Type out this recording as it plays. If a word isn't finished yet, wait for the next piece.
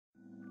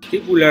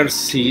testicular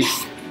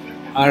cysts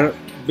are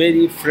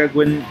very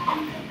frequent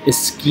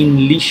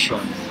skin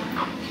lesions.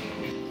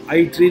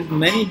 I treat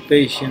many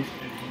patients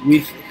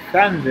with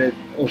hundreds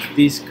of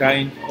this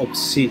kind of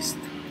cysts.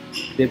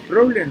 The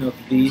problem of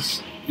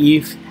this,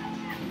 if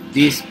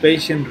this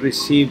patient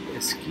receive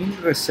skin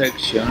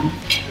resection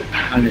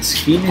and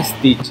skin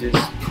stitches,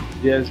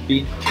 there's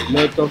been a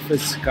lot of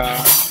scar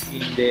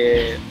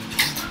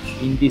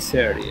in this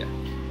area.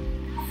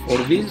 For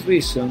this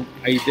reason,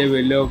 I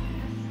developed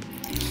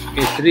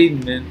a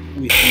treatment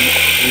with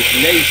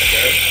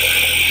laser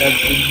that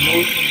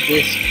removes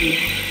the skin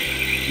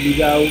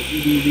without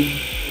leaving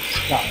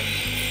scars.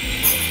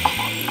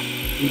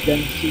 You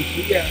can see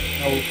here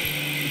how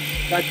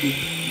it's cutting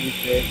with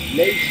the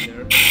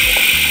laser,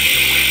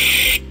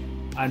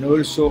 and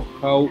also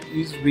how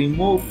it's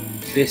removed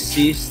the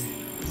cyst,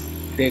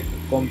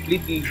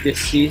 completely the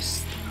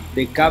cyst,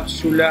 the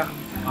capsula,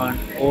 and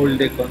all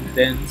the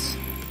contents.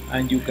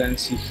 And you can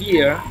see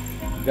here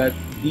that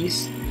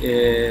this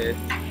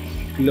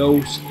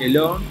close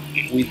alone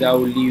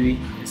without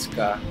leaving a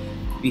scar.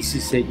 This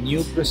is a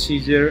new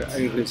procedure.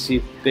 I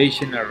receive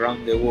patients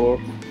around the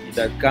world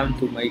that come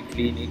to my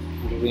clinic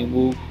to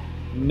remove,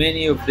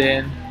 many of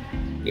them,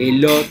 a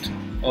lot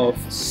of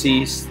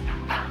cysts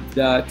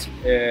that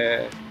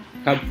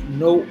have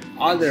no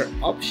other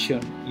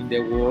option in the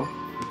world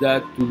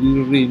than to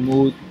be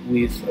removed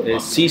with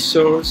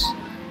scissors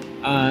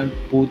and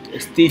put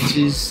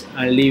stitches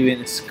and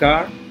leaving a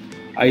scar.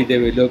 I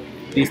developed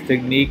this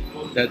technique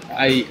that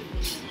I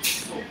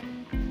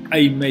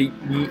made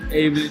me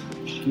able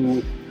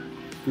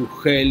to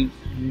help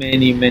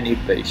many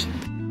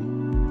patients.